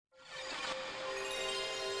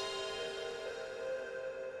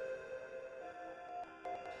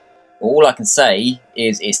All I can say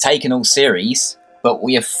is it's taken all series, but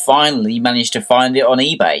we have finally managed to find it on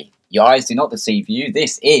eBay. Your eyes do not deceive you.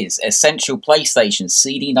 This is Essential PlayStation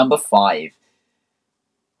CD number 5.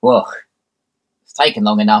 Whoa. It's taken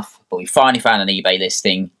long enough, but we finally found an eBay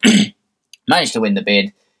listing. Managed to win the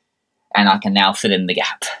bid, and I can now fill in the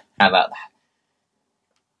gap. How about that?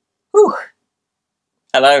 Whew.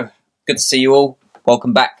 Hello. Good to see you all.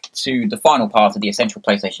 Welcome back to the final part of the Essential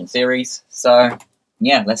PlayStation series. So,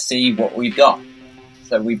 yeah, let's see what we've got.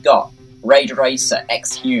 So we've got Rage Racer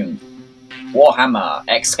Exhumed, Warhammer,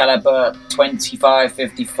 Excalibur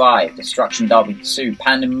 2555, Destruction Derby 2,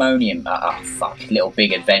 Pandemonium, Little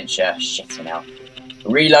Big Adventure, shitting out,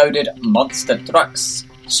 Reloaded, Monster Trucks,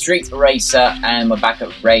 Street Racer, and we're back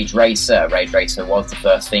at Rage Racer. Rage Racer was the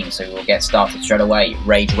first thing, so we'll get started straight away.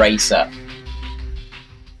 Rage Racer.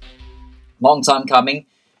 Long time coming,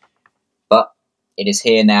 but it is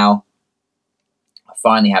here now. I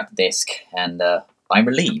finally have the disc, and I'm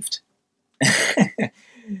relieved.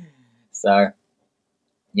 So,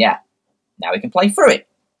 yeah, now we can play through it.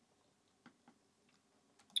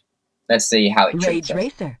 Let's see how it treats us.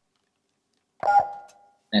 Racer.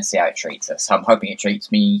 Let's see how it treats us. I'm hoping it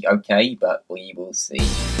treats me okay, but we will see.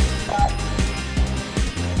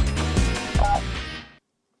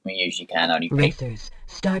 We usually can only pick. Racers,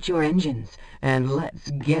 start your engines, and let's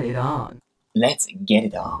get it on. Let's get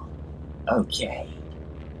it on. Okay.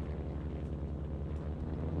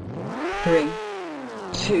 3,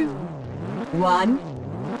 2, 1,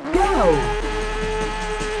 go!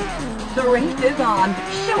 The race is on.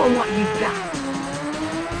 Show them what you've got.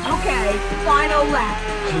 Okay, final lap.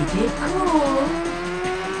 Keep it cool.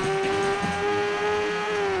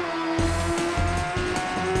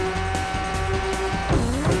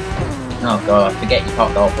 Oh god, I forget you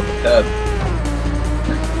can't go off of the curb.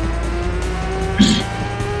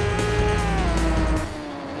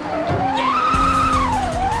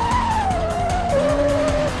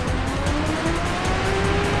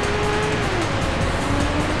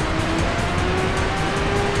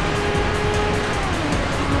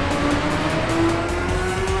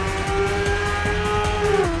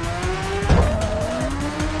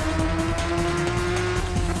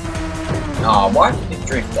 Oh, why did it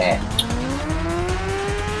drift there?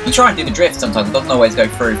 You try and do the drift sometimes, it doesn't always go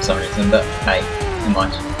through for some reason, but hey, never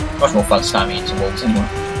mind. Much more fun slamming into walls anyway.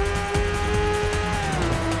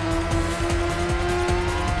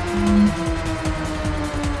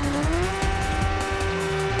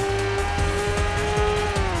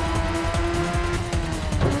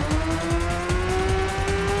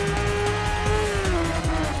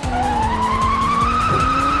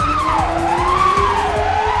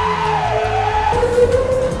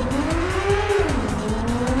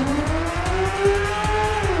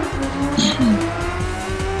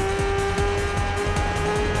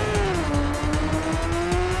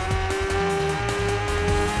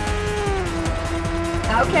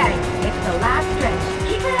 Okay, it's the last stretch.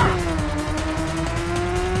 Keep it up.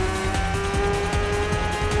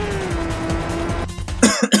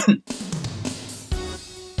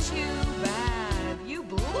 Too bad. You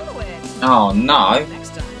blew it. Oh no.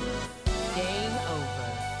 Next time. Game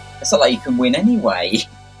over. It's not like you can win anyway.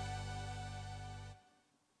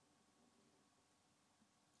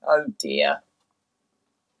 Oh dear.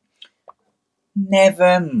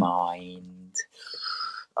 Never mind.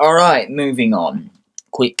 Alright, moving on.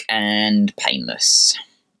 Quick and painless.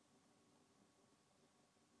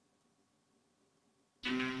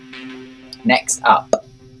 Next up,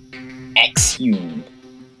 Exhumed.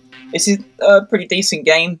 This is a pretty decent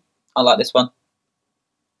game. I like this one.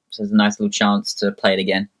 So there's a nice little chance to play it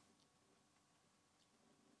again.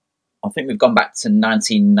 I think we've gone back to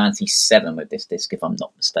 1997 with this disc, if I'm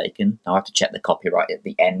not mistaken. I'll have to check the copyright at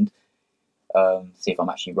the end. See if I'm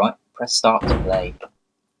actually right. Press start to play.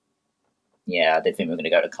 Yeah, I did think we were going to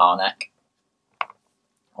go to Karnak.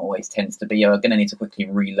 Always tends to be. I'm going to need to quickly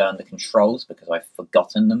relearn the controls because I've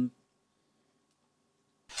forgotten them.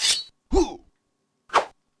 Okay.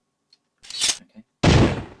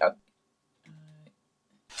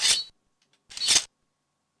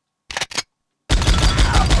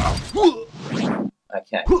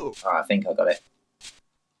 Okay. Alright, I think I got it.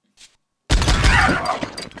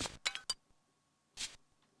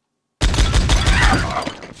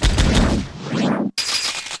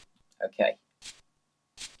 Okay.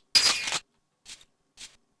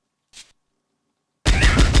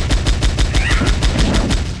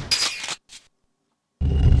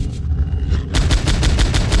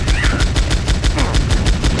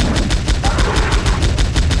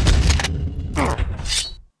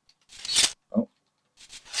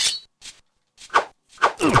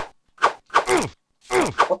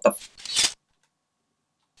 What the f-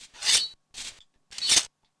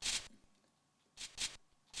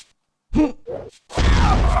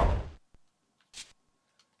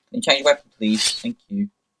 Can you change weapon, please? Thank you.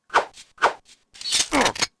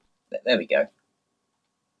 There we go.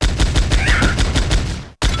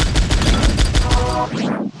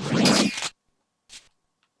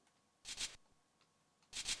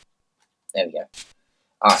 There we go.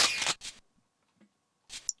 Alright.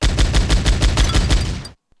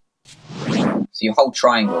 So you hold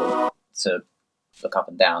triangle to look up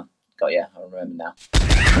and down. Got ya, I remember now.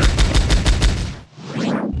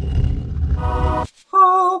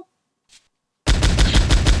 Oh.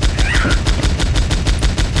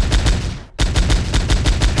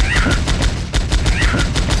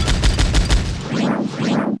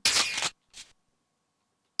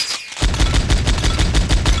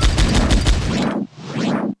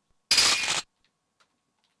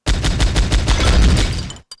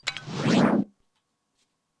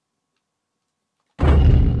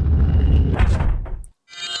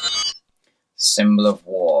 Symbol of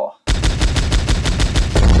war.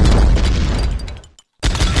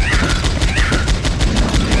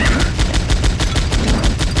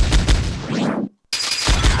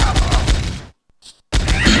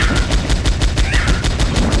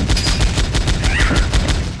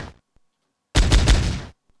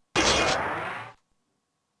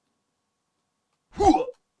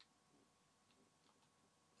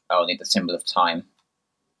 I'll need the symbol of time.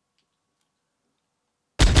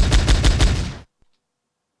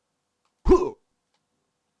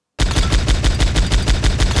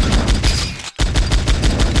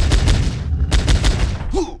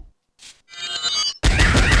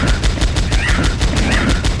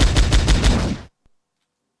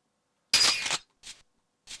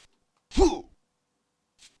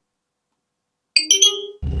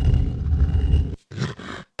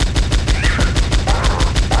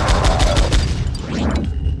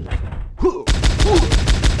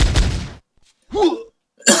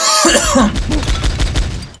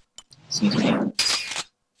 Excuse me.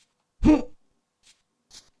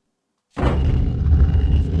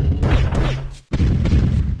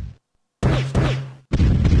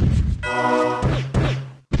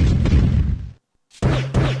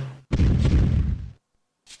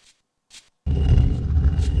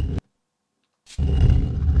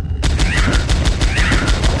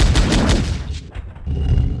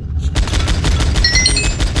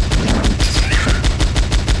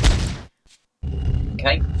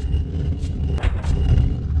 Okay.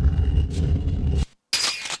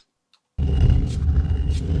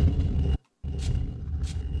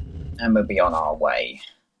 And we'll be on our way.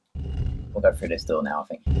 We'll go through this door now, I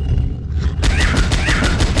think.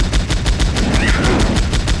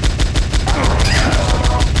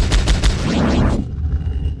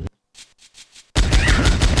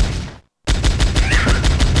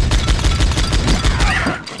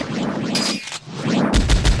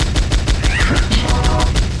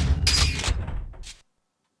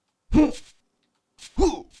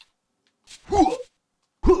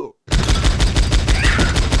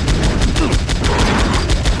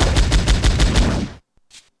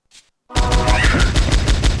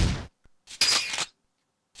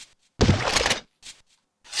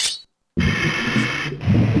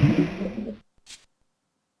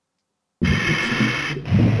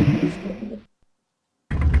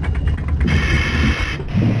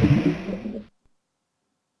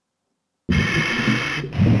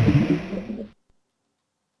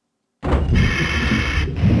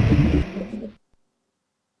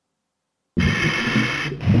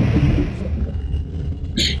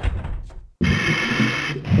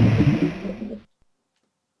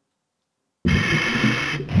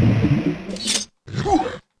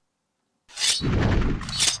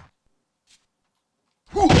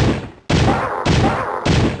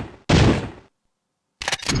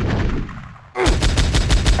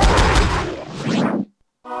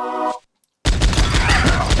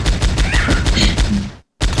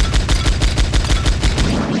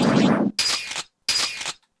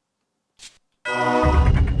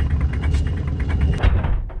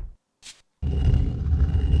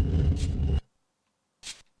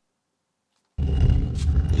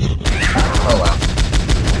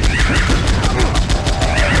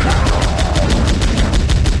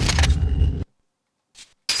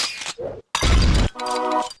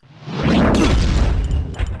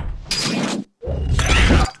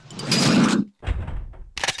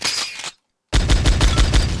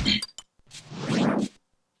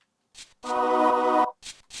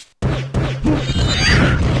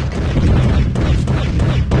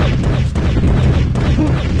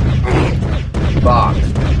 Fuck.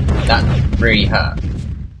 That really hurt.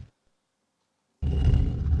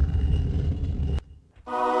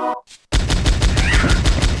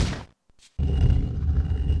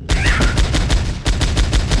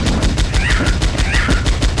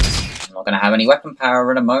 Not going to have any weapon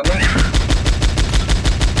power in a moment.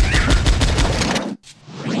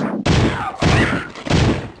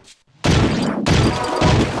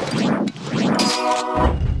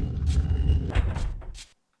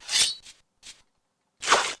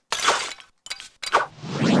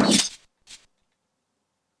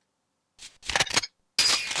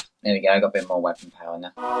 There we go, I got a bit more weapon power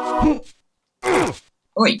now.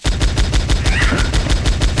 Oi!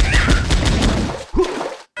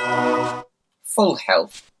 Full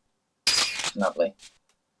health. Lovely.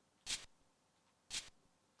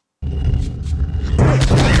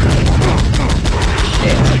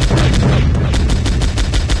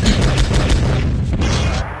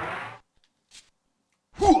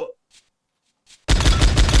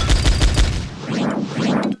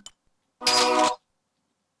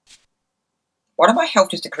 Why did my health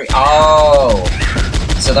just decrease? Oh!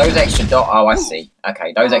 So those extra dots... Oh, I see.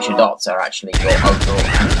 Okay, those extra dots are actually your overall...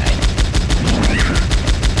 Okay.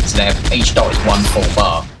 So each dot is one full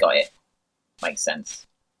bar. Got it. Makes sense.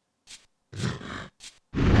 I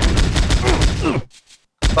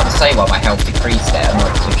was about to say why my health decreased there. I'm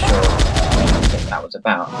not too sure what that was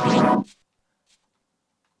about.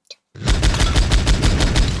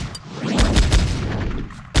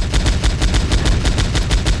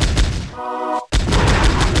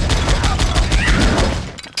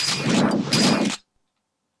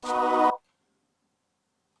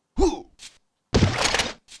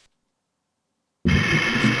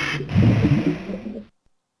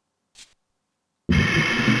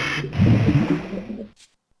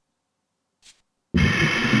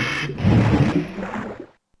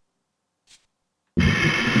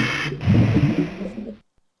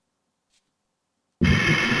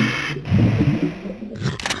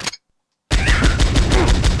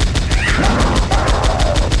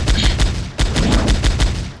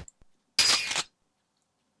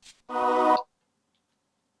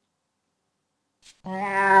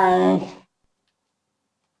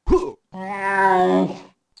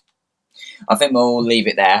 I think we'll leave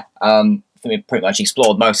it there. I think we've pretty much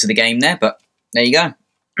explored most of the game there, but there you go.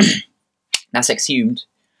 That's Exhumed.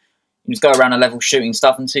 You just go around a level shooting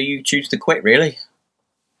stuff until you choose to quit, really.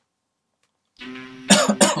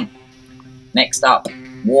 Next up,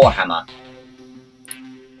 Warhammer.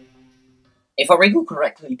 If I recall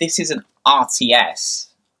correctly, this is an RTS,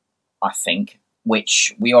 I think,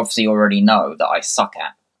 which we obviously already know that I suck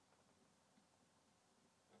at.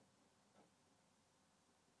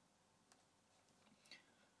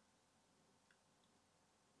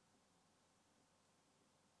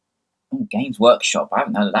 Ooh, Games Workshop. I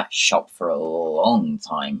haven't heard of that shop for a long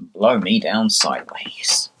time. Blow me down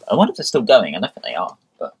sideways. I wonder if they're still going. I don't think they are,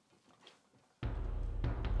 but...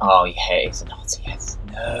 Oh yeah, it's an RTS.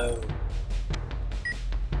 No.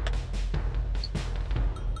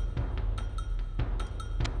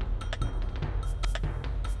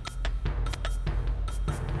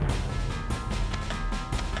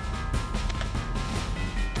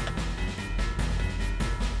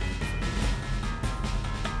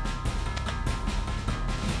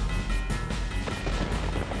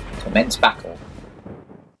 Commence battle.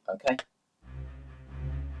 Okay.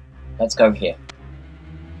 Let's go here.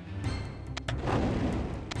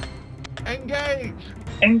 Engage!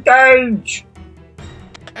 Engage!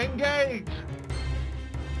 Engage!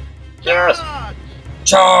 Yes! Charge!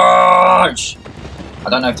 Charge! I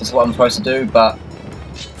don't know if this is what I'm supposed to do, but...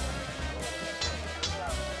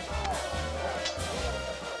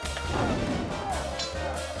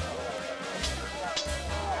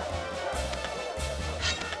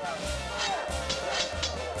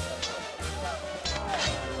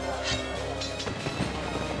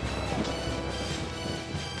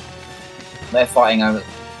 They're fighting over...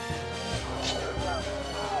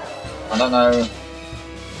 I don't know...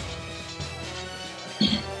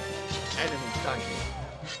 Enemy sighted.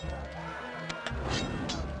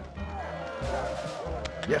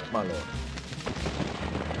 Yes, my lord.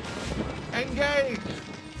 Engage!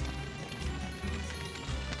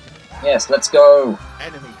 Yes, let's go!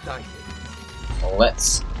 Enemy sighted.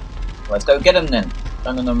 Let's go get them then.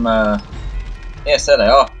 None of them, Yes, there they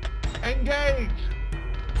are. Engage!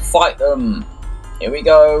 Fight them! Here we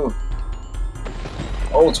go!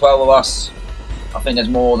 All 12 of us. I think there's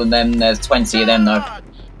more than them. There's 20 of them though. Charge!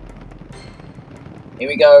 Here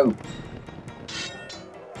we go!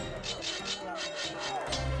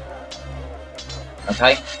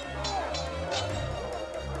 Okay.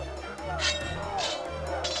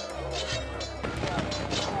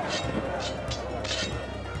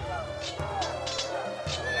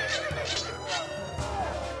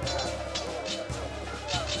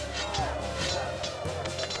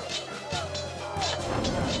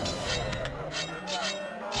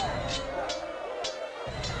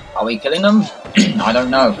 Are we killing them? I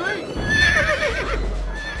don't know.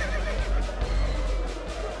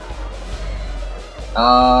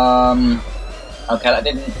 Okay, that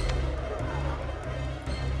didn't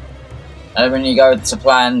really go to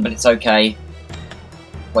plan, but it's okay.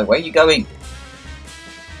 Wait, where are you going?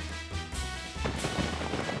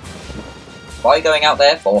 Why are you going out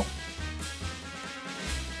there for?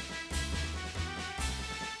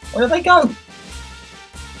 Where did they go?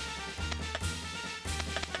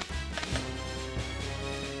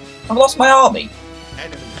 I've lost my army.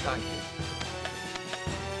 Enemy sighted.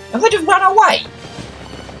 Have they just run away?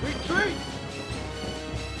 Retreat!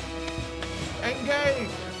 Engage!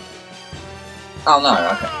 Oh no,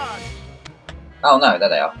 okay. Oh no, there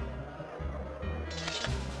they are.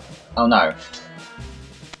 Oh no.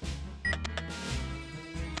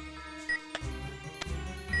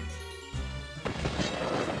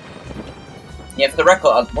 Yeah, for the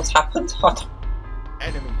record, what's happened?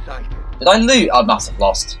 Enemy sighted. Did I lose? I must have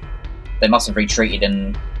lost. They must have retreated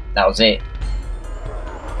and that was it.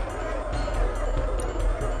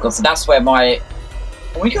 Because that's where my...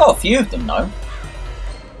 We got a few of them though.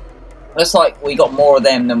 Looks like we got more of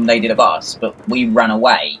them than they did of us, but we ran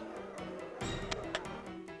away.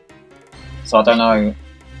 So I don't know...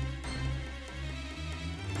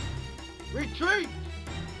 Retreat!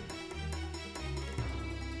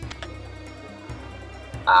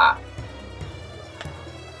 Ah.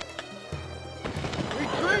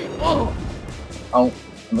 Retreat! Oh! Oh,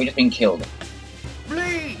 have we just been killed?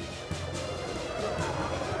 Flee!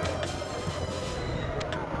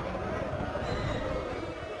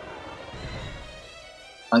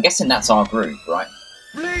 I'm guessing that's our group, right?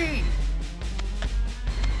 Flee!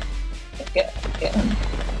 Get them.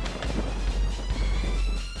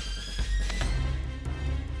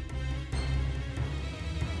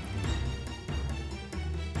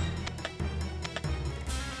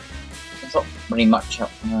 There's not really much up.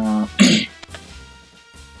 Flee!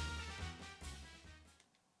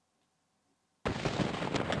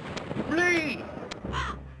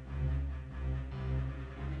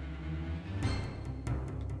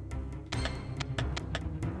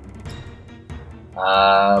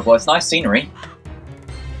 Well, it's nice scenery.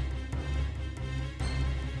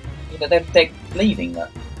 Yeah, they're leaving though.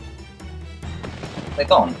 They're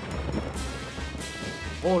gone.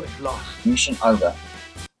 All is lost. Mission over.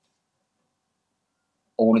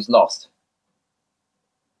 All is lost.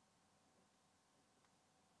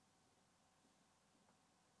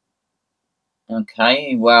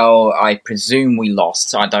 Okay, well, I presume we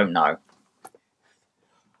lost. I don't know.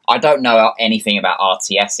 I don't know anything about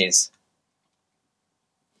RTSs.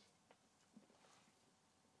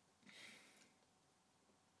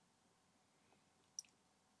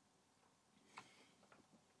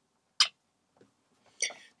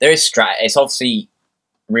 There is it's obviously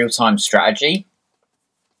real-time strategy.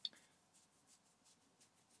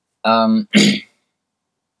 But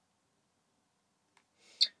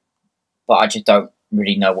I just don't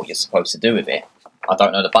really know what you're supposed to do with it. I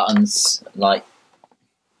don't know the buttons, like,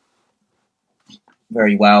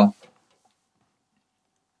 very well.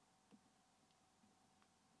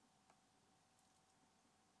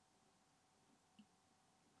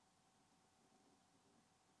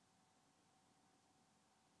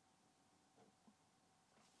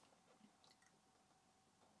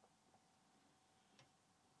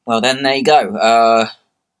 Well, then there you go.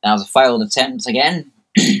 That was a failed attempt again.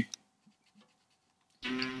 To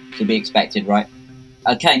be expected, right?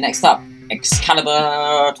 Okay, next up,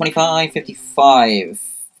 Excalibur 2555.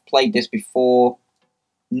 Played this before.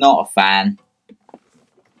 Not a fan.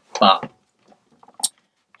 But,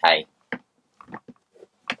 hey.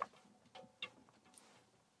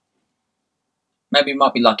 Maybe we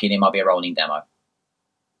might be lucky and it might be a rolling demo.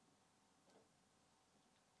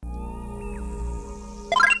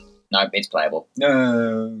 Nope, it's playable.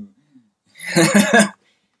 No.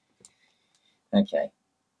 Okay.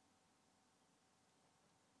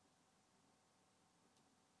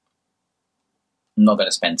 I'm not going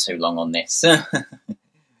to spend too long on this.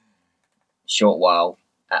 Short while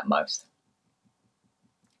at most.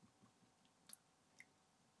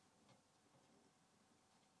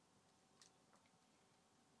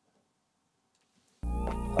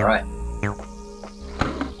 All right.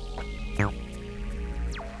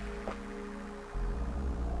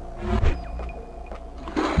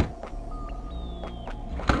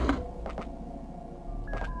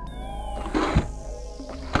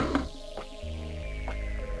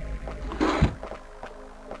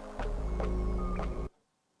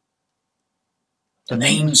 The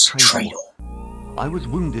name's Traitor. I was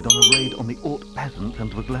wounded on a raid on the Ort peasants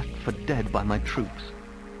and was left for dead by my troops.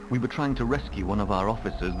 We were trying to rescue one of our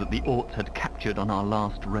officers that the Orcs had captured on our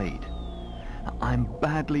last raid. I'm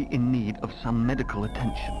badly in need of some medical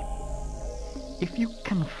attention. If you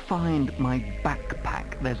can find my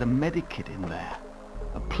backpack, there's a medikit in there.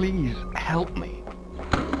 Please help me.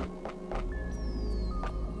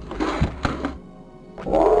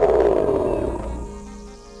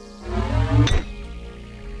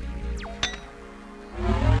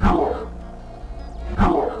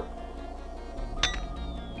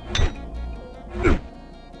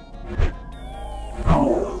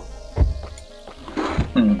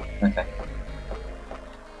 Okay.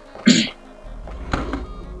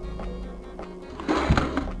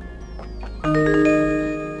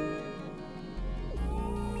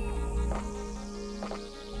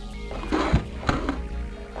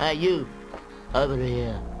 Hey, you. Over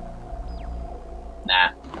here.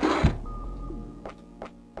 Nah.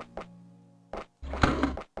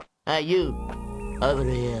 Hey, you. Over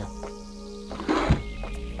here.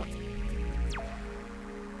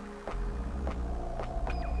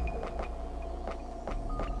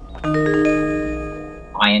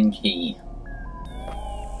 Iron key.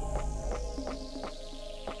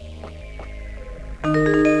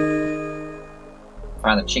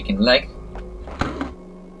 Found a chicken leg.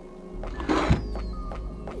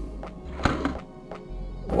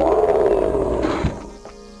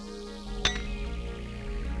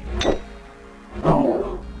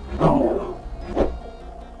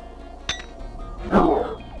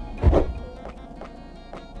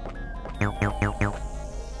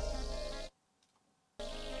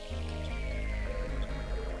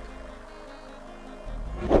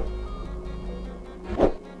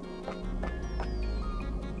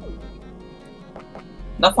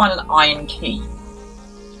 Did I find an iron key?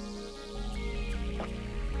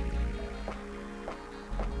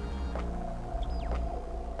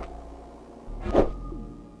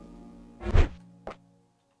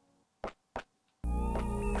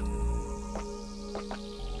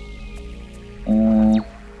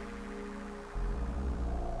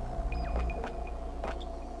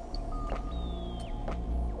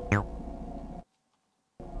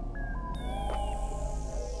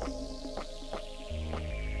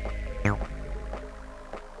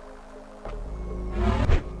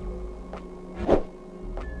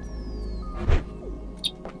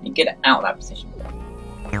 Get it out of that position.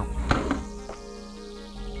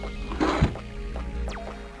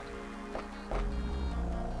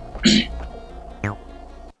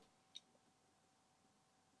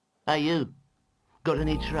 Hey, you. Got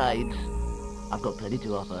any trades? I've got plenty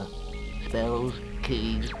to offer. Spells,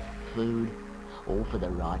 keys, food, all for the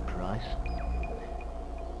right price.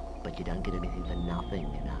 But you don't get anything for nothing,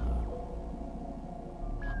 you know.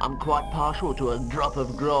 I'm quite partial to a drop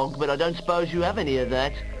of grog, but I don't suppose you have any of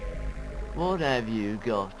that. What have you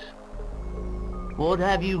got? What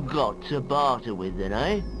have you got to barter with then,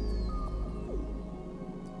 eh?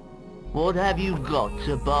 What have you got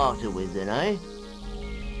to barter with then, eh?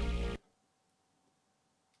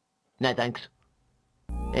 No thanks.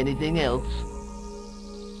 Anything else?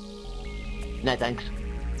 No thanks.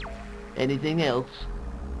 Anything else?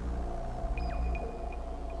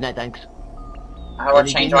 No thanks. How do I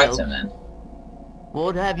change Anything item then?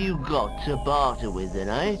 What have you got to barter with then,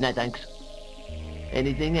 eh? No thanks.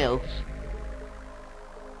 Anything else?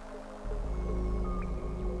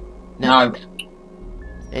 No. Thanks.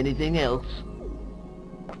 Anything else?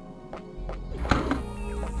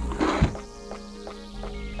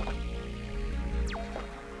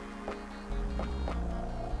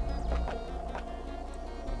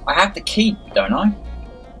 I have the key, don't I?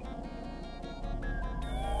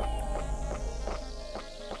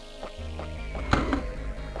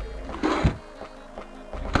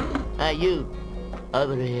 Hey, you.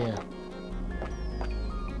 Over here.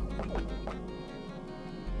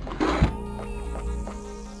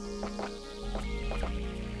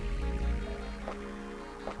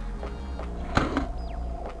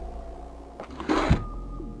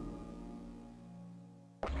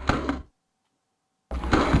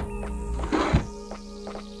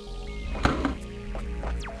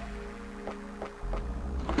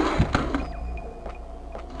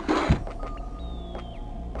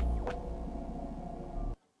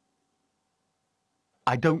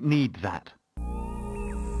 I don't need that.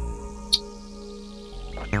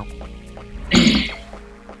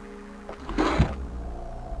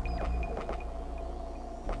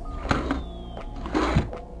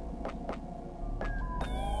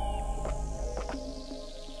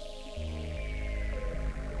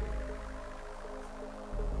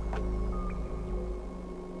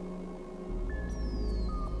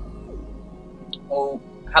 Oh,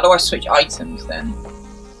 how do I switch items then?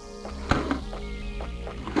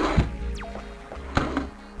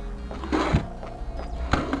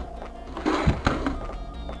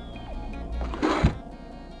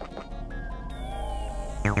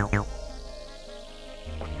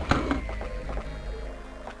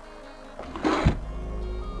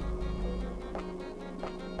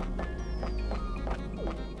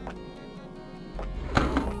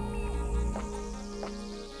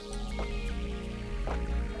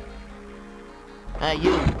 Hey,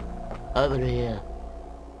 you! Over here.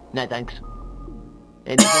 No, thanks.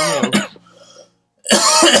 Anything else?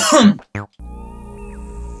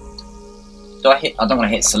 Do I hit? I don't want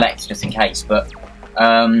to hit select just in case, but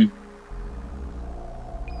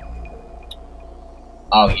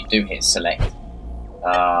oh, you do hit select.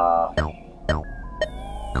 Wow.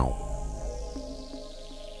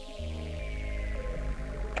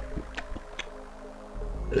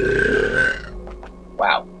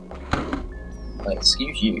 Well,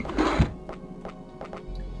 excuse you.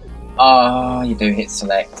 Oh, you do hit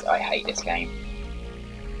select. I hate this game.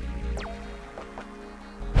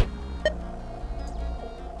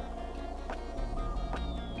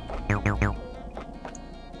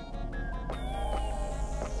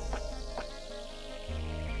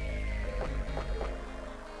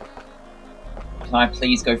 Can I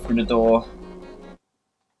please go through the door?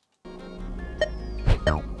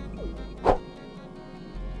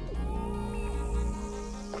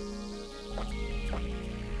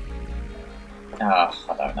 I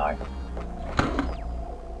don't know.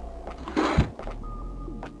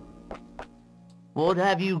 What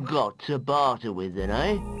have you got to barter with then,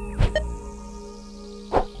 eh?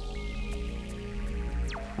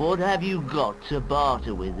 What have you got to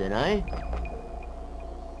barter with then, eh?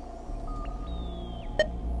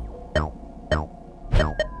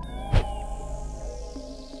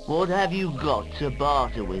 What have you got to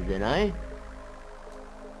barter with then, eh?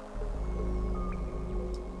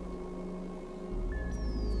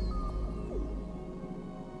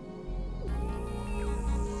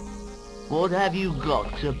 What have you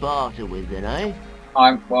got to barter with then, eh?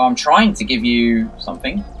 I'm trying to give you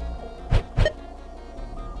something.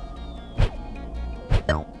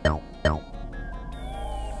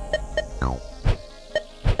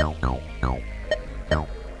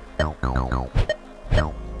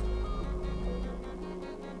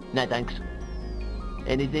 No, thanks.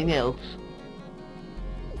 Anything else?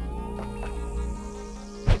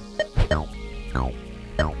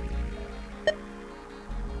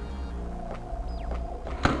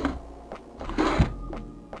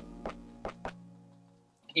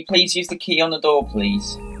 Can you please use the key on the door,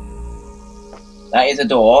 please? That is a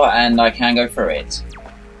door, and I can go through it.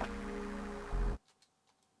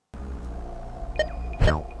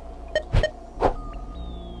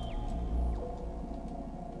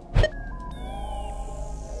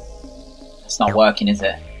 It's not working, is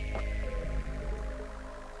it?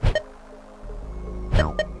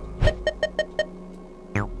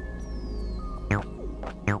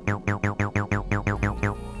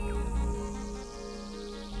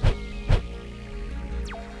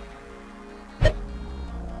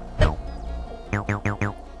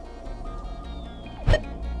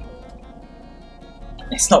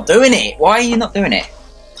 It's not doing it! Why are you not doing it?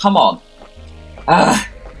 Come on.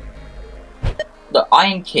 Look,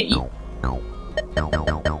 iron key.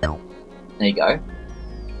 There you go.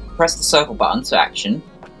 Press the circle button to action.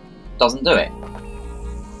 Doesn't do it.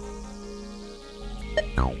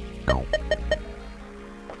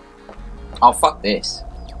 Oh, fuck this.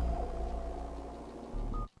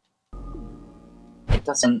 It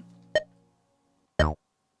doesn't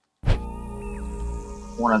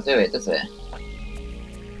want to do it, does it?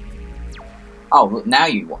 Oh, look, now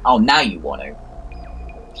you want. Oh, now you want to.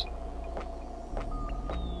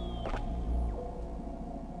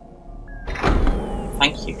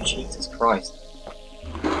 Thank you, Jesus Christ.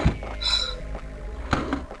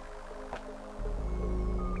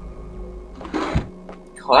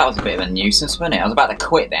 God, that was a bit of a nuisance, wasn't it? I was about to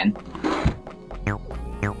quit then.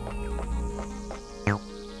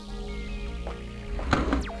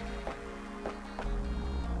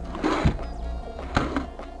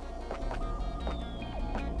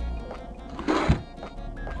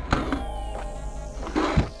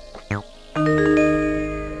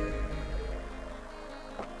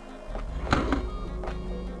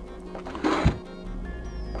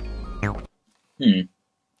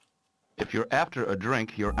 If you're after a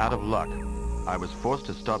drink, you're out of luck. I was forced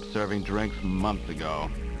to stop serving drinks months ago.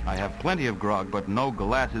 I have plenty of grog, but no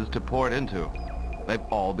glasses to pour it into. They've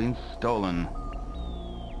all been stolen.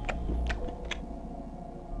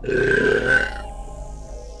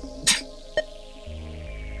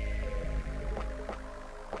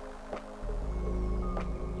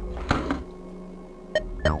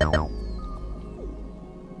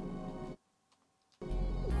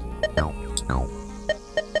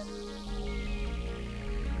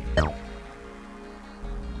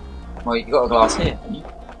 Well, you got a glass here, haven't you?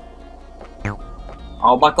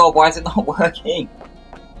 Oh my god, why is it not working?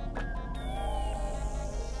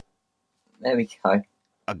 There we go.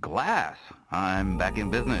 A glass? I'm back in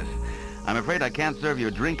business. I'm afraid I can't serve you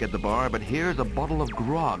a drink at the bar, but here's a bottle of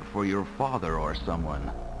grog for your father or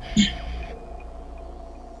someone.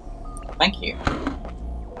 Thank you.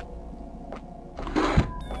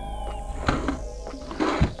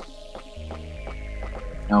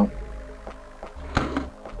 No.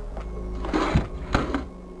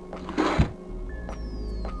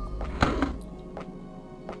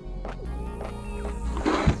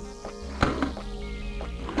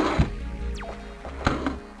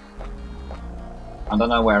 I don't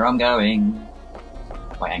know where I'm going.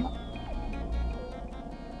 Wait, hang on.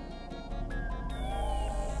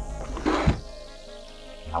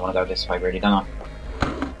 I want to go this way, really, don't I?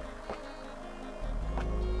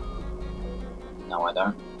 No, I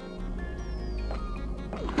don't.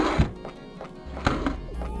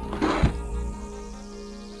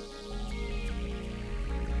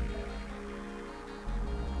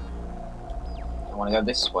 I want to go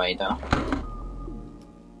this way, don't I?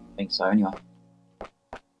 I think so, anyway.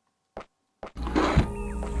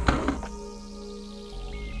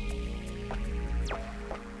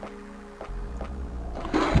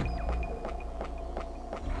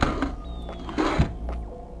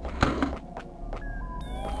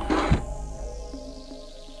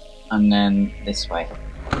 And then this way.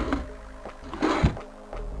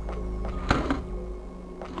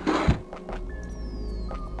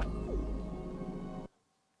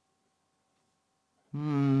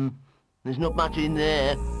 There's not much in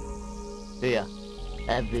there. Here,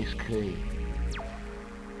 have this key.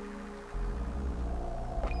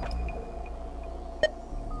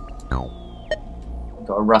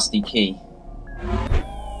 Got a rusty key.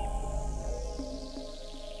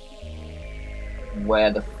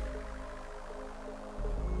 Where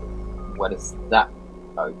does that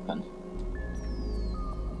open?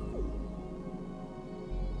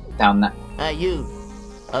 Down that. Hey, you!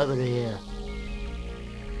 Over here.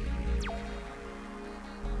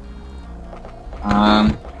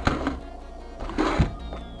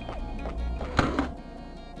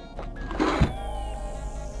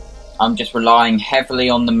 I'm just relying heavily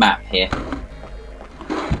on the map here. I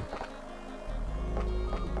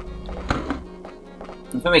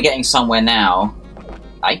think we're getting somewhere now.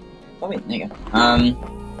 Hey? Oh wait, there you go.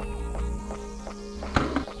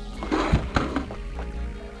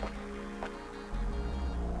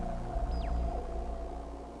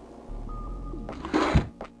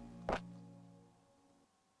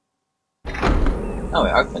 Oh,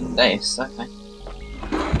 it opened this, okay.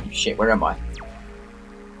 Shit, where am I?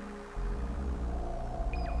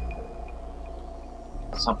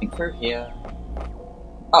 Something through here.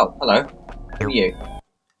 Oh, hello. Who are you?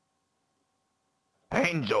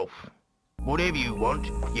 Hands off. Whatever you want,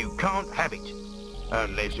 you can't have it.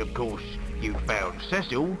 Unless, of course, you found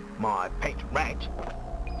Cecil, my pet rat.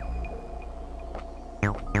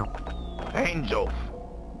 Hands off.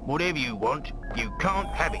 Whatever you want, you can't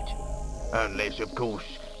have it. Unless, of course,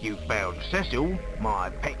 you found Cecil,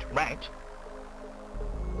 my pet rat.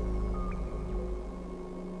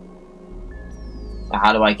 So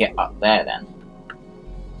how do I get up there then?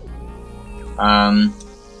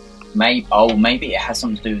 Maybe it has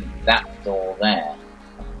something to do with that door there.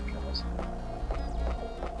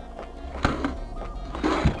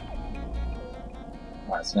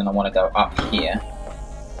 Right, so then I want to go up here.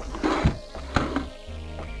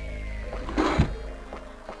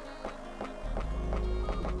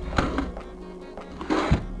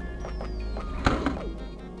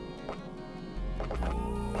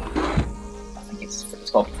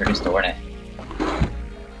 It's got to be through this door, isn't it?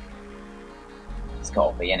 It's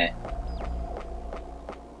got to be, innit?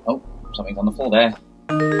 Oh, something's on the floor there.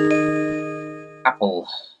 Apple.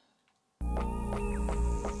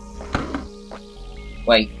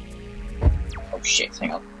 Wait. Oh shit,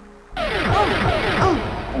 hang on.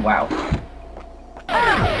 Oh wow.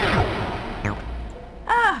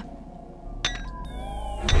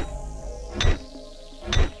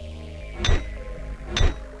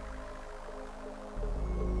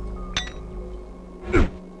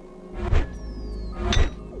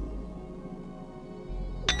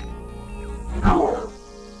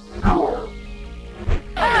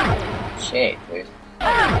 Shit, dude.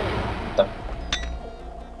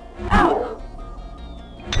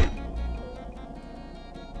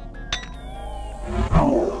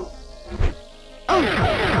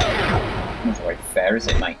 Not very fair, is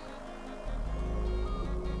it, mate?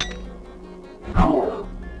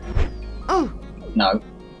 No.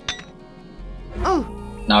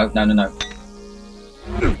 No, no, no, no.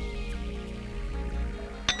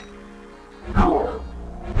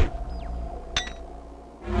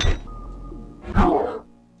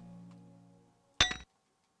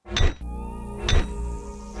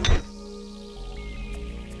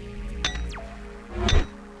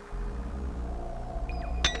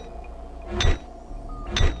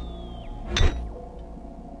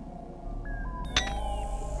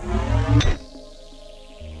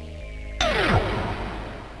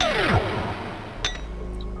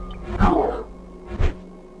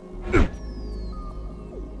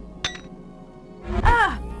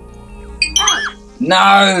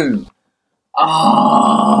 No!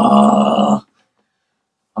 Ah!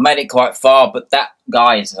 I made it quite far, but that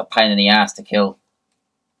guy is a pain in the ass to kill.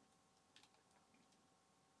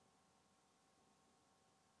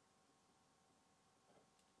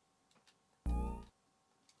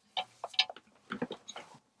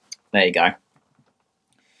 There you go.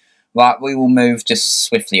 Right, we will move just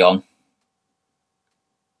swiftly on.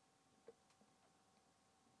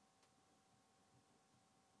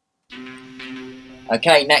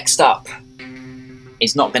 Okay, next up.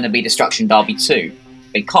 It's not going to be Destruction Derby 2,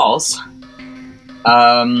 because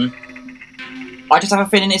I just have a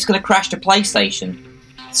feeling it's going to crash the PlayStation.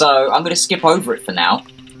 So I'm going to skip over it for now,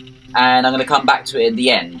 and I'm going to come back to it at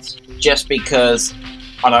the end, just because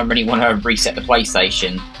I don't really want to reset the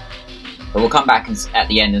PlayStation. But we'll come back at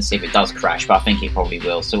the end and see if it does crash, but I think it probably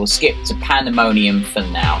will. So we'll skip to Pandemonium for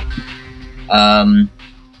now. And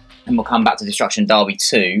we'll come back to Destruction Derby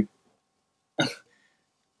 2.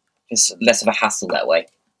 Just less of a hassle that way.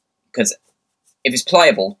 Because if it's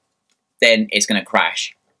playable, then it's going to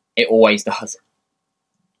crash. It always does.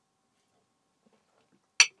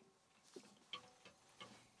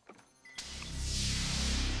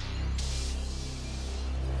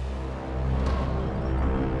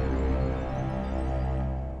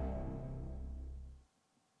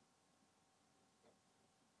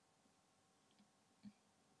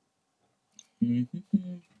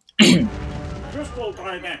 Crystal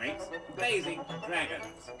Dynamics, Blazing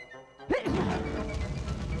Dragons.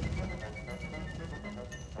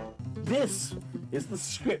 This is the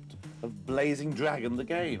script of Blazing Dragon, the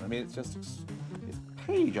game. I mean, it's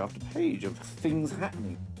page after page of things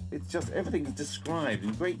happening. It's just everything's described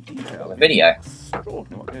in great detail. The video. It's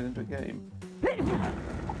extraordinary what goes into a game.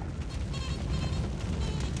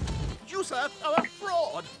 You, sir, are a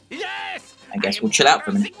fraud. Yes! I guess we'll chill out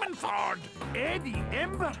for a minute. Sigmund Ford. Eddie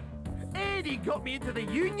Ember. Eddie got me into the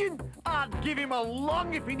Union. I'd give him a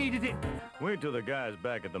lung if he needed it. Wait till the guys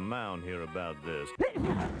back at the mound hear about this.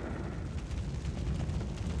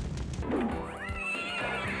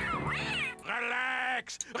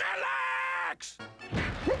 Relax! Relax!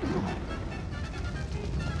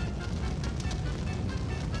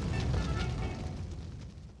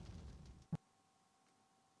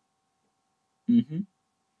 Mm-hmm.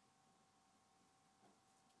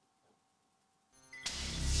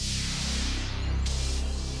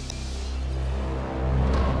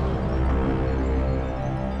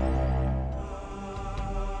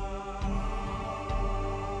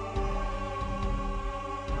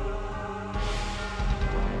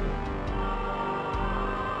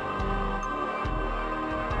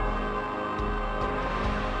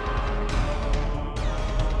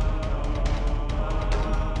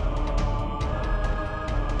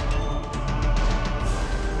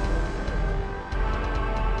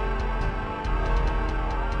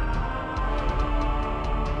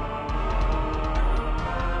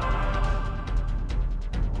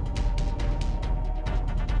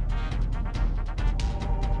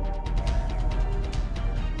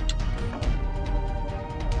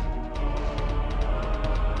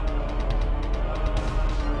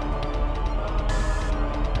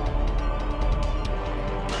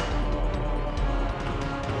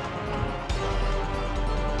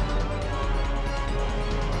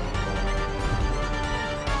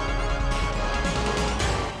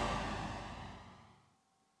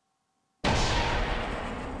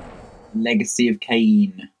 Legacy of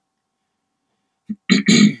Cain.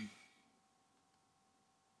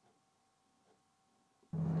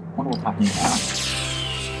 Wonder what's happening now.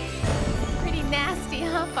 Pretty nasty,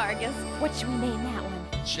 huh, Vargas? What should we name that one?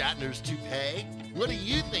 Shatner's toupee? What do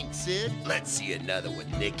you think, Sid? Let's see another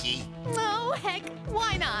one, Nikki. Oh, heck,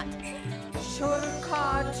 why not?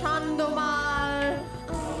 Shurka Chandomal.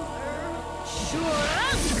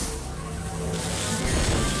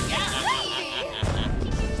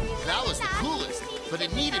 That was the coolest, but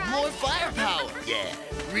it needed more firepower. Yeah,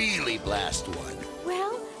 really blast one.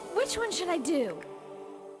 Well, which one should I do?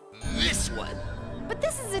 This one. But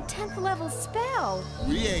this is a 10th level spell.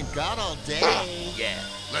 We ain't got all day. Yeah,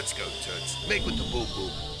 let's go, Toots. Make with the boom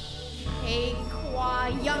boom. Hey, qua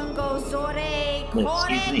yungo zore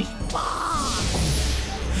Excuse me.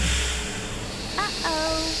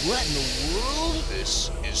 Uh-oh. What in the world? This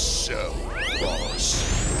is so boss.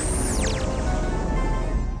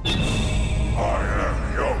 I am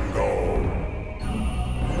Yongo.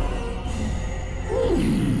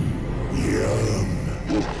 Yum.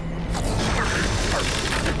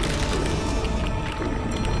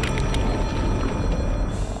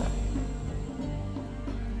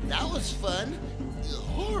 That was fun.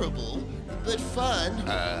 Horrible, but fun.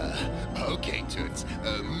 Okay, Toots.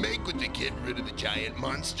 Make with the get rid of the giant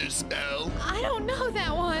monster spell. I don't know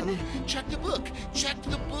that one. Check the book. Check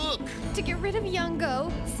the book. To get rid of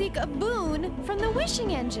Yungo, seek a boon from the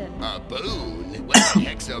wishing engine. A boon? What the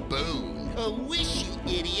heck's a boon? A wish,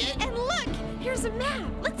 you idiot. And look, here's a map.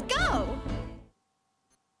 Let's go.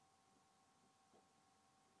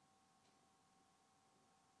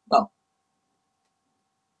 Well.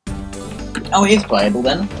 Oh, it is playable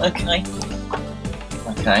then. Okay.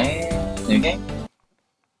 Okay. New game.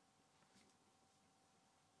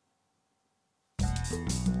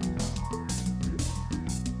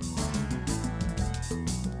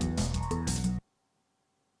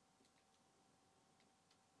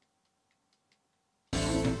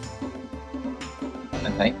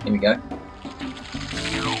 Okay, here we go.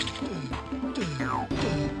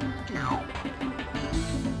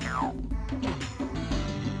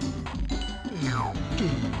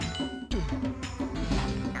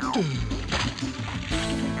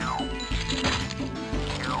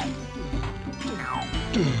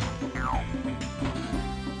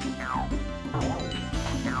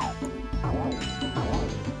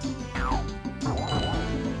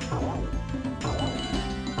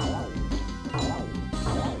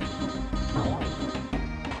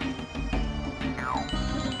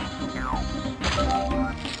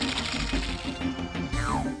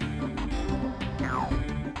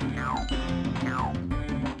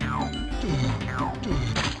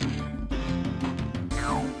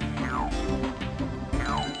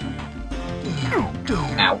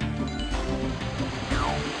 Ow.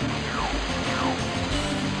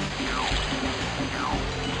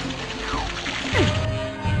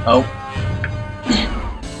 Oh.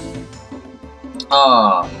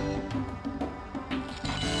 Ah.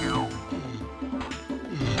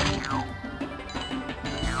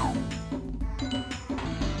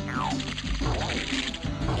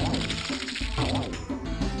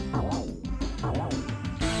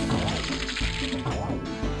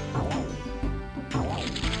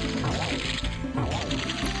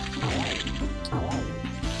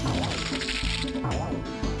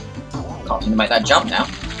 Can't seem to make that jump now.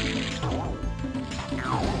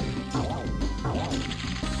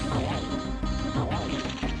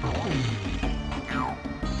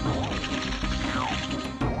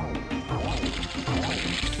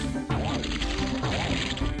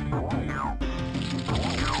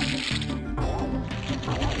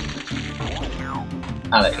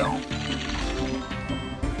 Ah, there you go.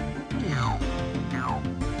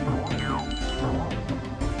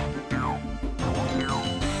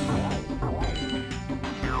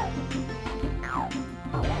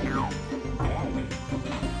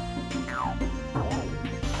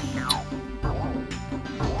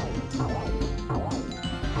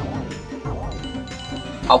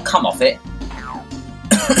 Oh, come off it.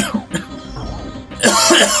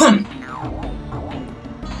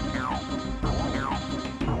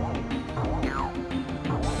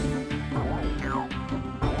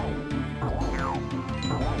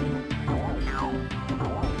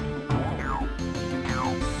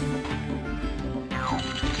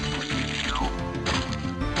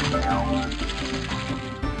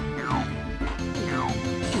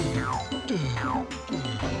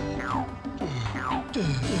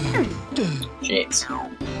 Shit.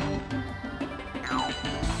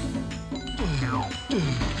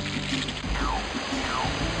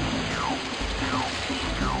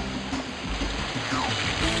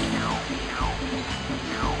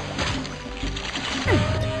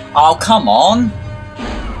 Oh, come on!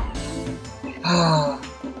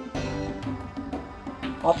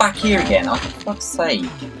 Oh, back here again, oh, for fuck's sake.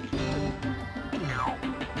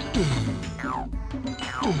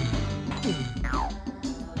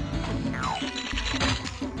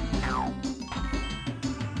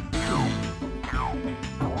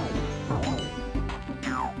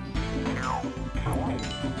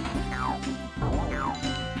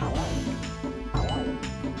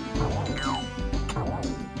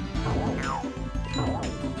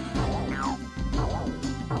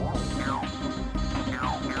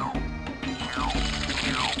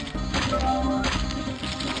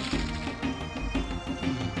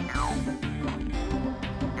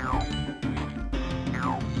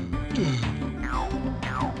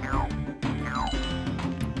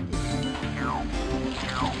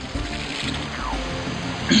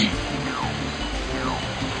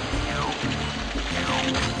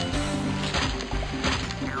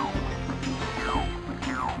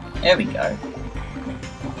 There we go.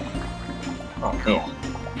 Oh dear.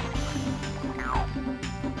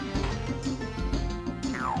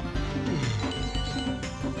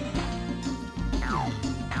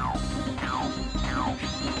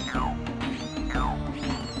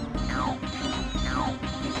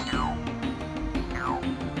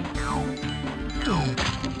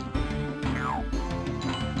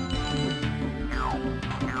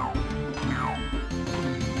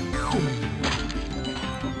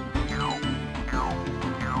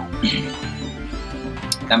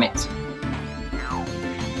 Damn it.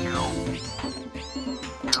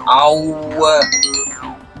 Oh,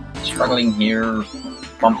 struggling here.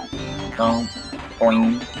 Bump, bump,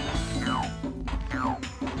 boing.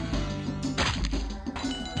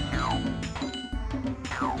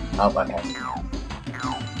 Oh, okay.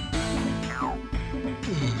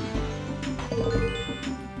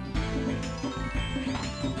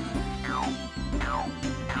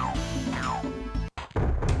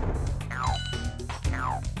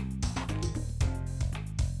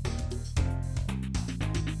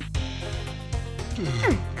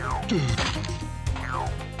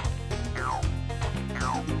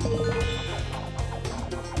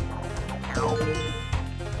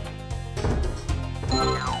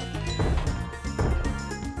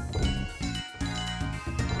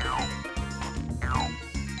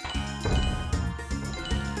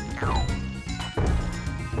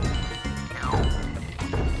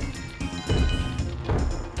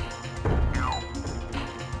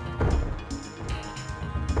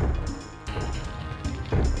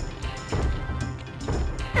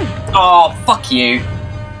 Oh, fuck you.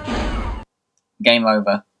 Game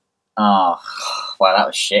over. Oh, wow, that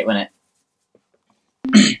was shit, wasn't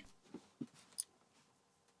it?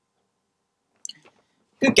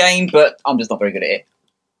 Good game, but I'm just not very good at it.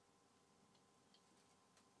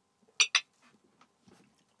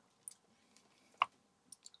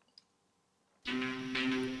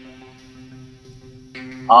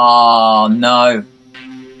 Oh, no.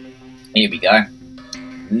 Here we go.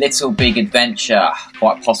 Little Big Adventure.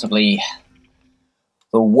 Quite possibly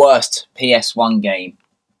the worst PS1 game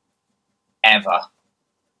ever.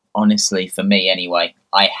 Honestly, for me anyway.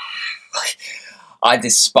 I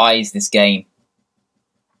despise this game.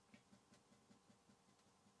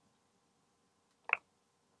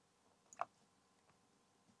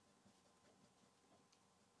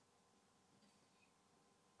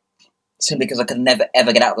 Simply because I could never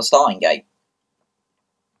ever get out of the starting gate.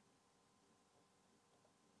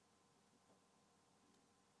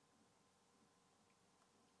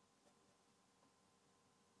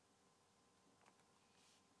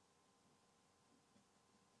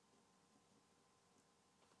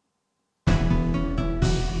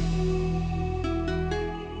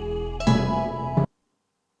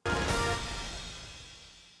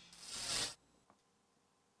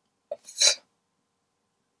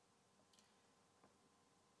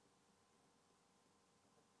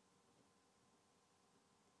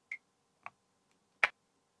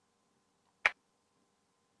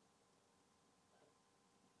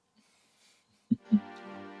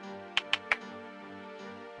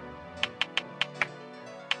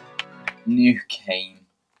 New game.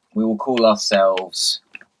 We will call ourselves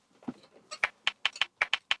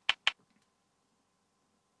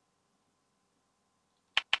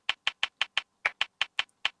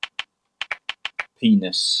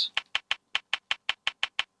Penis.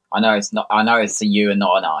 I know it's not. I know it's a U and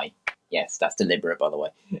not an I. Yes, that's deliberate, by the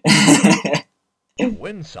way.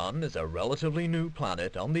 Winsun is a relatively new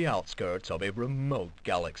planet on the outskirts of a remote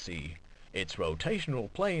galaxy. Its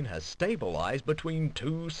rotational plane has stabilized between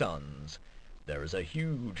two suns. There is a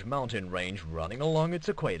huge mountain range running along its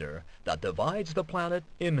equator that divides the planet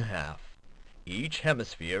in half. Each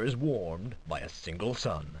hemisphere is warmed by a single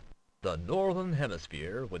sun. The northern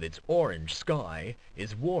hemisphere, with its orange sky,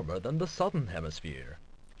 is warmer than the southern hemisphere.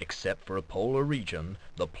 Except for a polar region,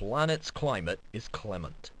 the planet's climate is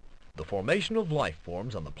clement. The formation of life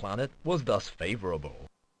forms on the planet was thus favorable.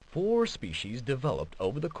 4 species developed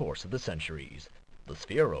over the course of the centuries: the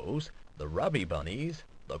Spheros, the Rabi Bunnies,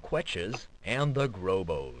 the Quetches, and the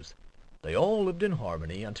Grobos. They all lived in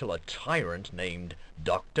harmony until a tyrant named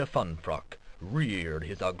Dr. Funfrock reared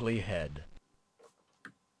his ugly head.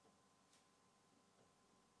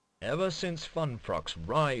 Ever since Funfrock's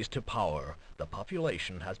rise to power, the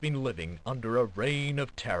population has been living under a reign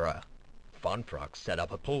of terror. Funfrock set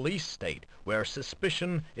up a police state where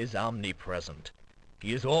suspicion is omnipresent.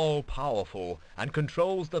 He is all-powerful and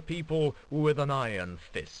controls the people with an iron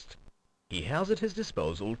fist. He has at his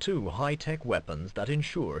disposal 2 high-tech weapons that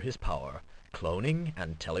ensure his power: cloning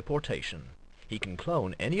and teleportation. He can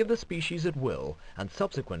clone any of the species at will and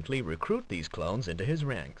subsequently recruit these clones into his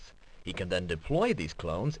ranks. He can then deploy these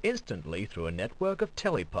clones instantly through a network of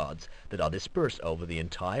telepods that are dispersed over the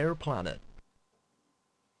entire planet.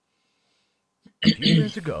 A few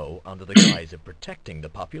years ago, under the guise of protecting the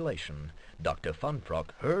population, Dr. Funfrock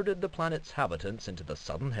herded the planet's inhabitants into the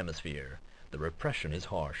southern hemisphere. The repression is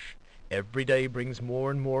harsh. Every day brings more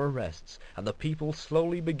and more arrests, and the people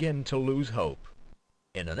slowly begin to lose hope.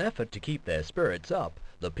 In an effort to keep their spirits up,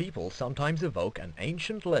 the people sometimes evoke an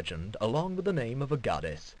ancient legend along with the name of a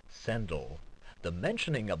goddess, Sendel. The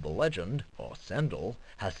mentioning of the legend, or Sendel,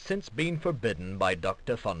 has since been forbidden by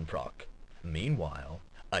Dr. Funprock. Meanwhile,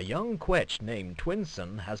 a young Quetch named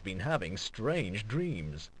Twinson has been having strange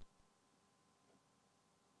dreams.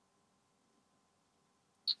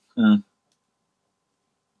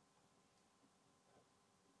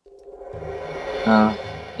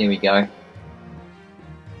 Here we go.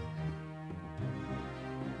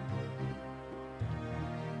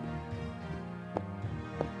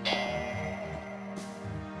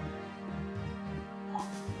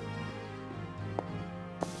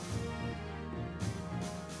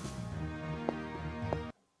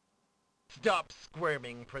 Stop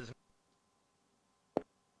squirming, prisoner.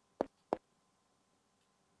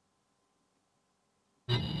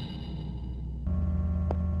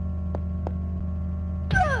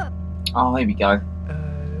 Oh, here we go.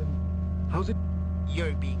 How's it?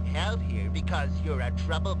 You're being held here because you're a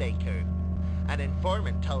troublemaker. An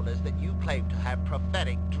informant told us that you claim to have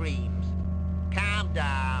prophetic dreams. Calm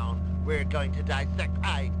down. We're going to dissect...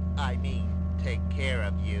 I mean, take care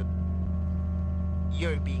of you.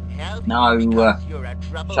 You're being held here because you're a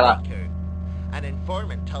troublemaker. An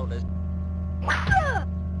informant told us...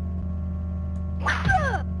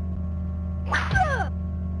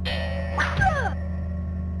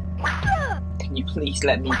 Can you please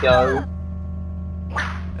let me go?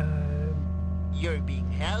 You're being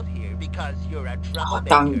held here because you're a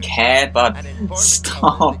troublemaker. I don't care, bud.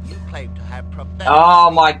 Stop. You claim to have prophetic... Oh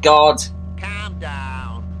my god. Calm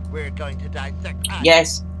down. We're going to dissect...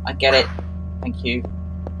 Yes, I get it. Thank you.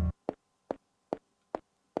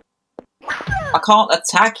 I can't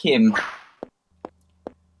attack him.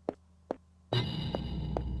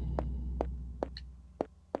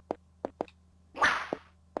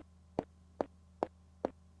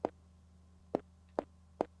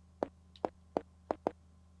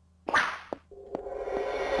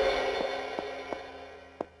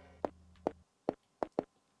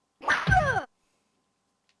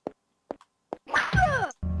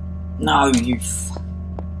 No, you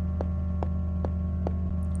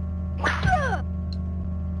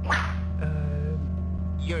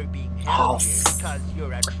You're being held here because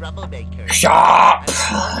you're a troublemaker. Shut up!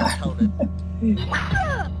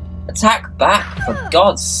 Attack back, for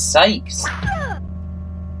God's sakes!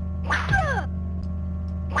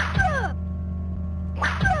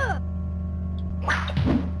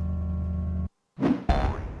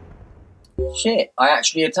 Shit, I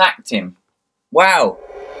actually attacked him. Wow.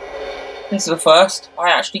 This is the first. I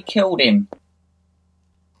actually killed him.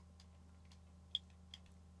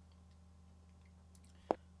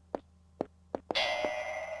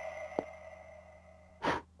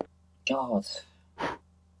 God.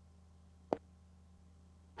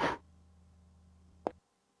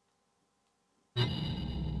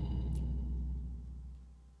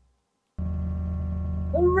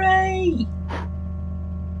 Hooray!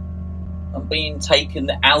 I'm being taken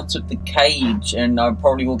out of the cage and I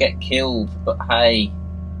probably will get killed, but hey.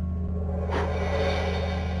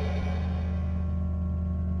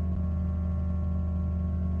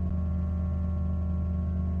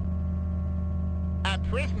 A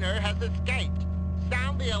prisoner has escaped.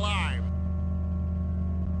 Sound the alarm.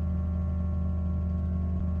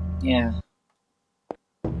 Yeah.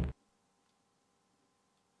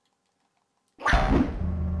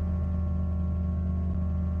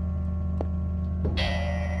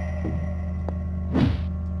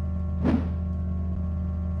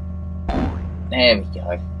 There we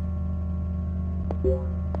go.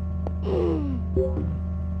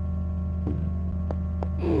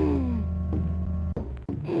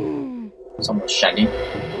 Someone's shagging.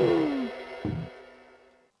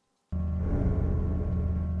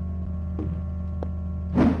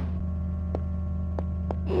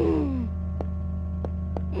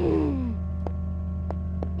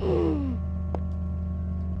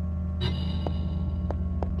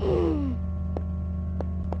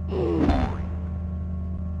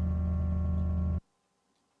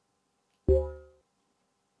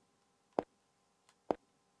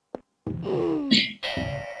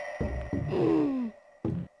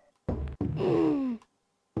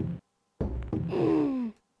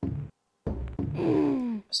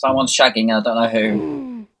 Someone's shagging, I don't know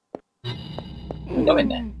who. Can we go in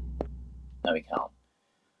there? No, we can't.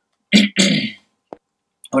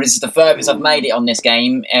 Well, this is the furthest I've made it on this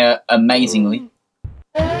game, amazingly.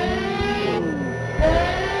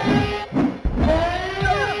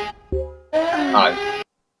 Oh.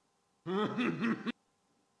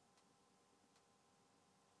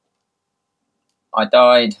 I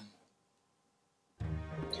died.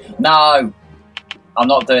 No! I'm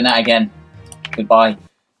not doing that again. Goodbye.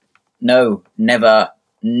 No, never,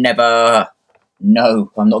 never,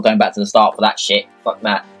 No, I'm not going back to the start for that shit. Fuck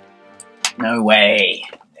that. No way.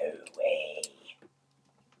 No way.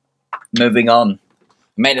 Moving on.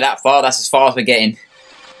 Made it that far, that's as far as we're getting.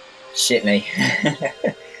 Shit me.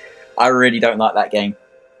 I really don't like that game.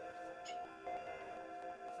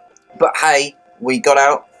 But hey, we got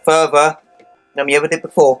out further than we ever did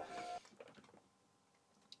before.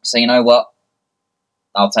 So you know what?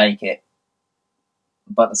 I'll take it.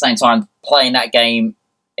 But at the same time, playing that game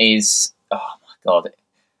is... Oh my god.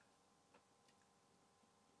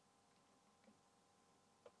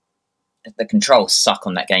 The controls suck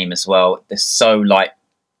on that game as well. They're so, like...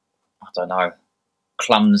 I don't know.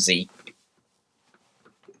 Clumsy.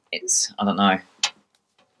 It's... I don't know.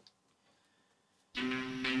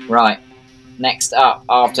 Right. Next up,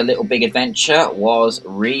 after Little Big Adventure, was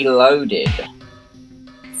Reloaded.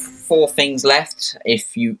 4 things left,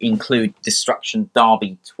 if you include Destruction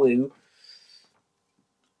Derby 2.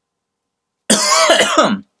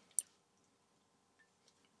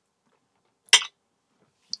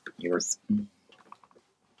 Yours.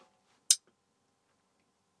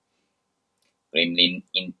 Gremlin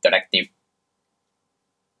Interactive.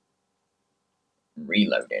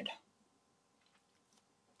 Reloaded.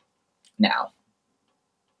 Now.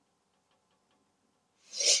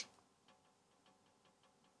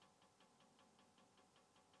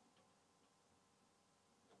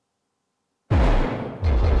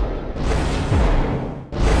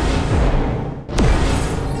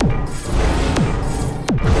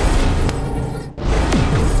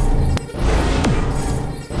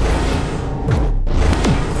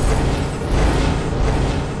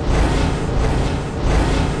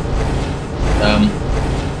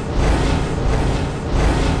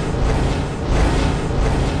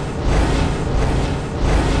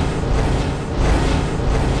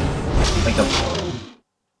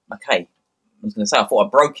 Okay, I was going to say I thought I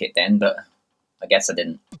broke it then, but I guess I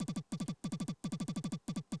didn't.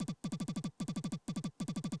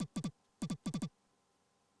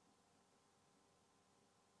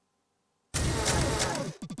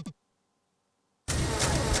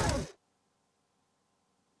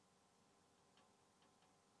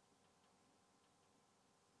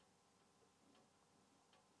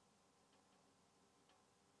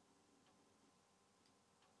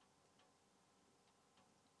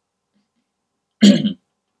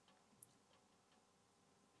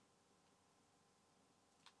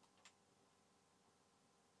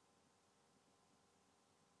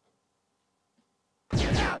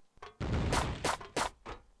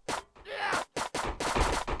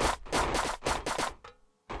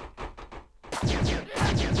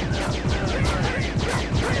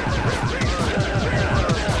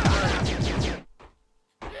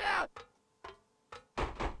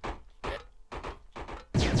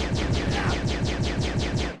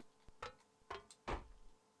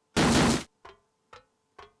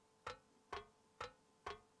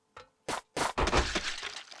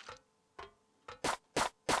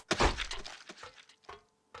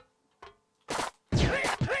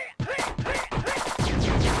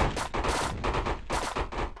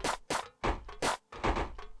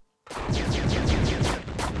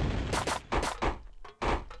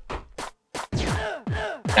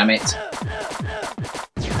 Damn it.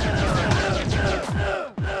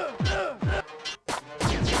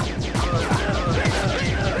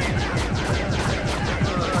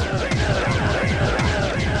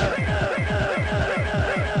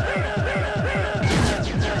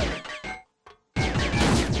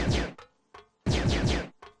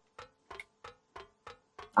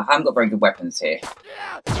 I haven't got very good weapons here.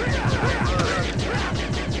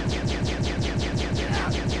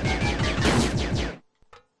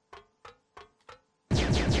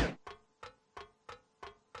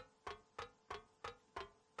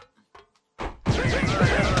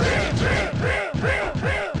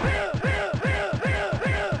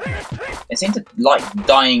 It seems to like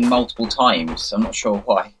dying multiple times. I'm not sure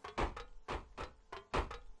why.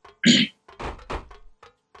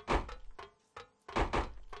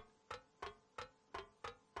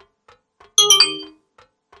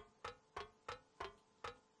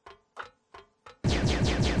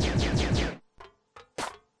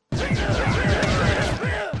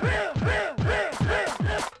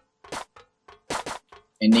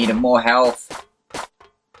 In need of more health.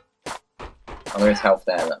 Oh, there is health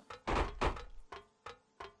there. Look.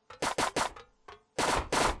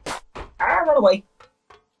 Ah, run away.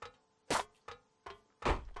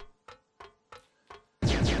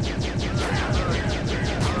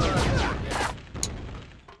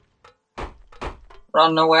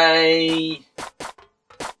 Run away.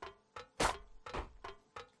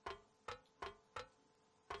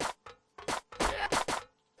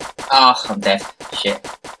 Ah, I'm dead. Shit.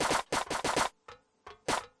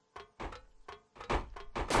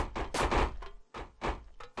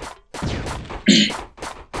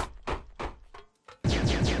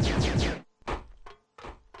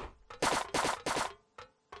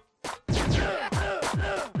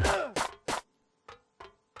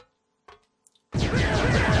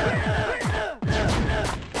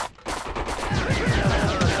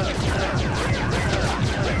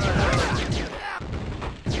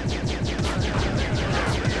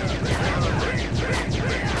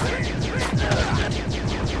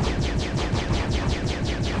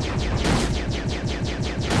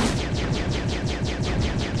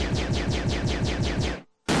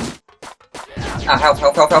 Ah,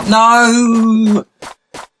 health, no!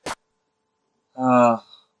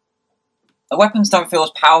 The weapons don't feel as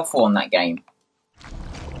powerful in that game.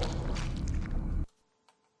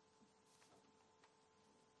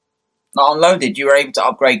 Like, on loaded, you were able to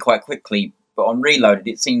upgrade quite quickly, but on reloaded,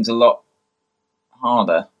 it seems a lot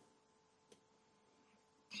harder.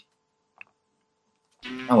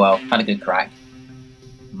 Oh well, had a good crack.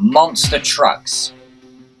 Monster trucks.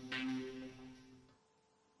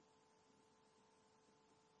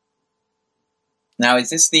 Now,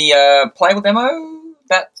 is this the playable demo?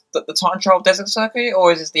 The time trial desert circuit,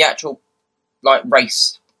 or is this the actual like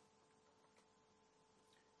race?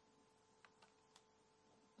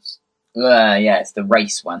 Yeah, it's the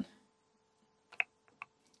race one.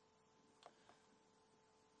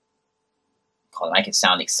 Can't make it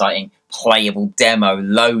sound exciting. Playable demo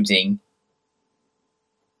loading.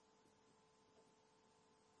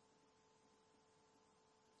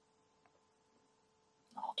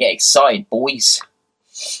 Oh, get excited, boys.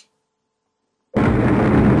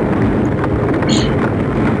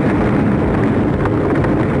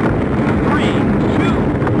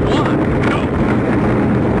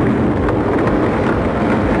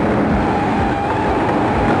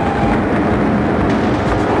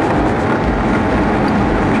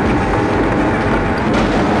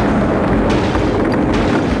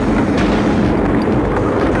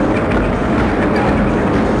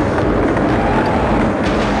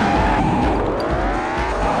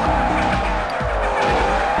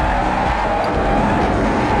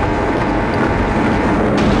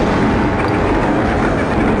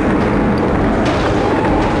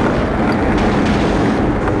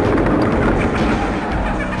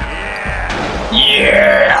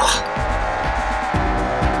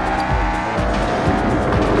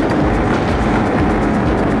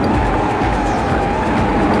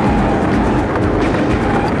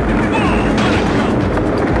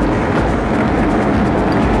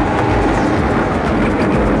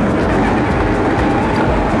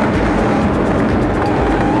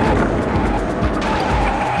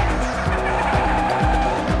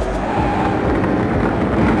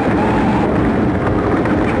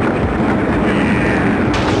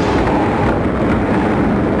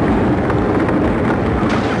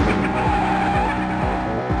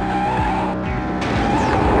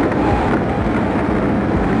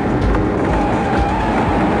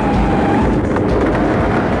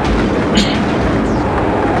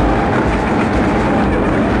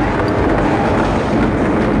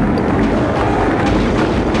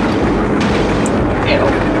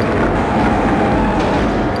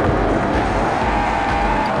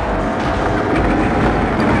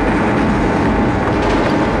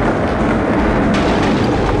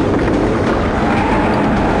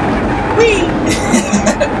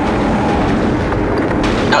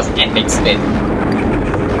 That was an epic spin.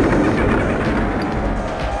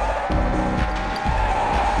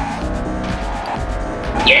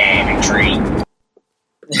 Yeah, victory!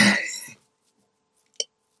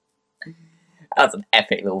 That was an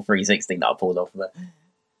epic little 360 that I pulled off of it.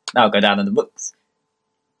 Now I'll go down in the books.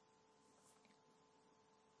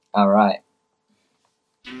 Alright.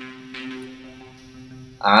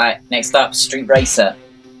 Alright, next up, Street Racer.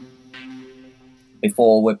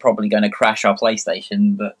 Before we're probably going to crash our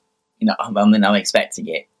PlayStation, but, you know, I'm not expecting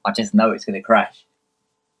it. I just know it's going to crash.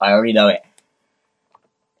 I already know it.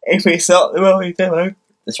 If it's not the rolling demo,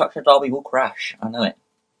 the Structure Derby will crash. I know it.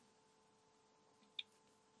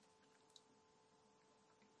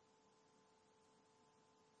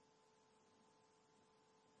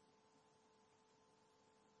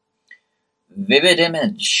 Vivid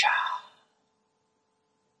image.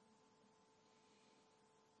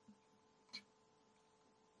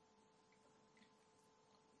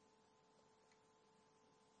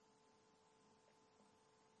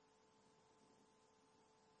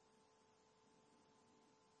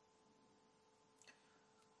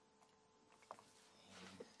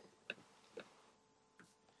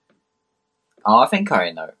 Oh, I think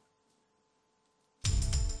I know.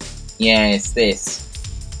 Yeah, it's this.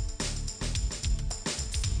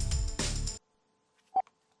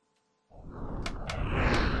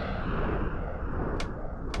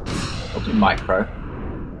 I'll do micro.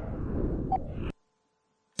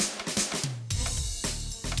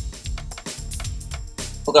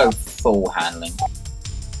 We'll go full handling.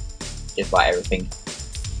 Just like everything.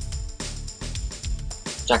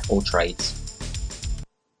 Jack of all trades.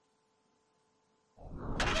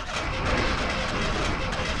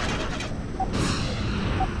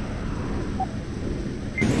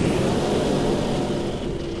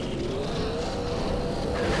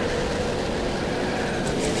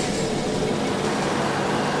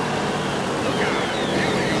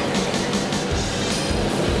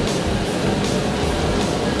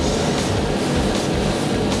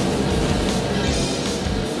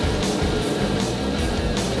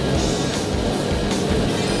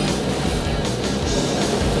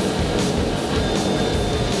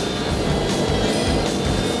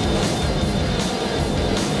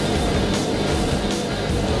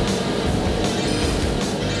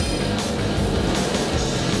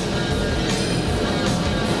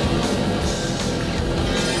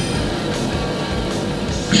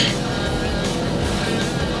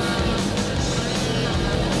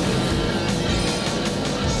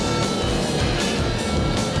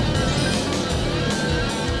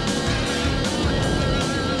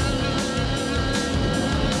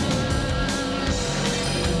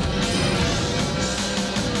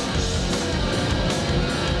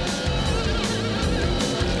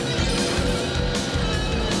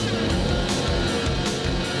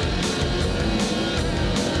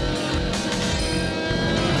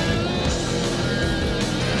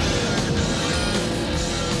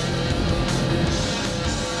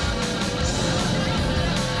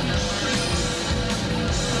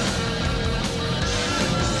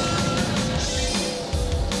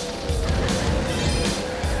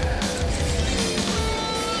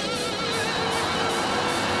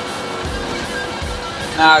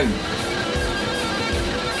 No.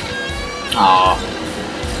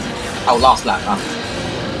 Oh, last lap, huh?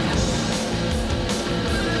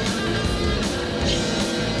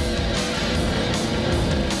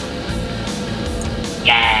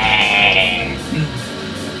 Yeah.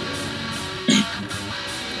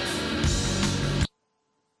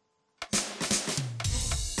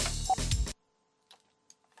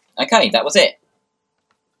 Okay, that was it.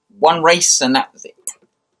 One race and that was it.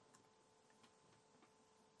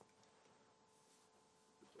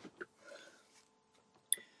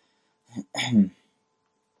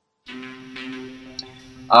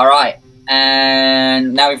 Alright,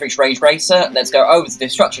 and now we've reached Rage Racer. Let's go over to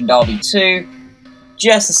Destruction Derby 2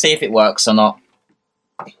 just to see if it works or not.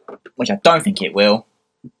 Which I don't think it will.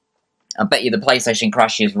 I bet you the PlayStation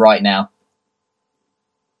crashes right now.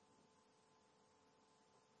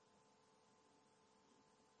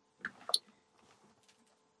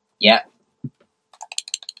 Yep.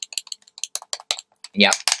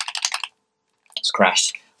 Yep. It's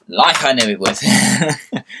crashed. Like I knew it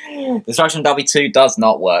would. Destruction Derby 2 does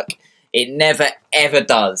not work. It never ever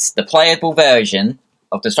does. The playable version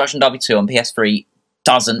of Destruction Derby 2 on PS3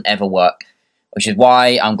 doesn't ever work. Which is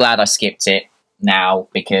why I'm glad I skipped it now,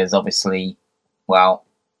 because obviously, well,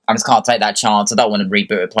 I just can't take that chance. I don't want to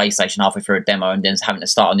reboot a PlayStation halfway through a demo and then having to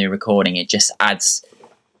start a new recording. It just adds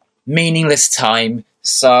meaningless time.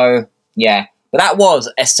 So, yeah. But that was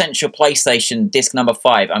Essential PlayStation disc number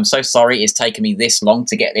 5. I'm so sorry it's taken me this long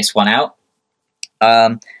to get this one out.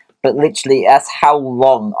 But literally, that's how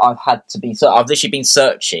long I've had to be... So I've literally been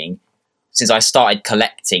searching since I started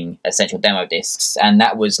collecting Essential demo discs. And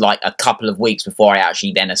that was like a couple of weeks before I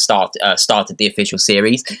actually then started the official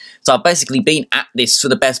series. So I've basically been at this for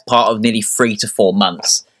the best part of nearly 3 to 4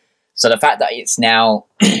 months. So the fact that it's now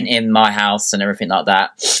in my house and everything like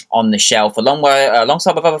that on the shelf,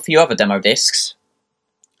 alongside with a few other demo discs,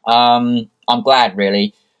 I'm glad,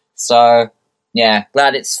 really. So, yeah,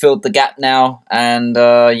 glad it's filled the gap now. And,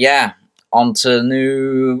 yeah, on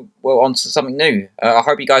to something new. I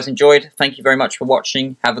hope you guys enjoyed. Thank you very much for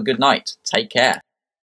watching. Have a good night. Take care.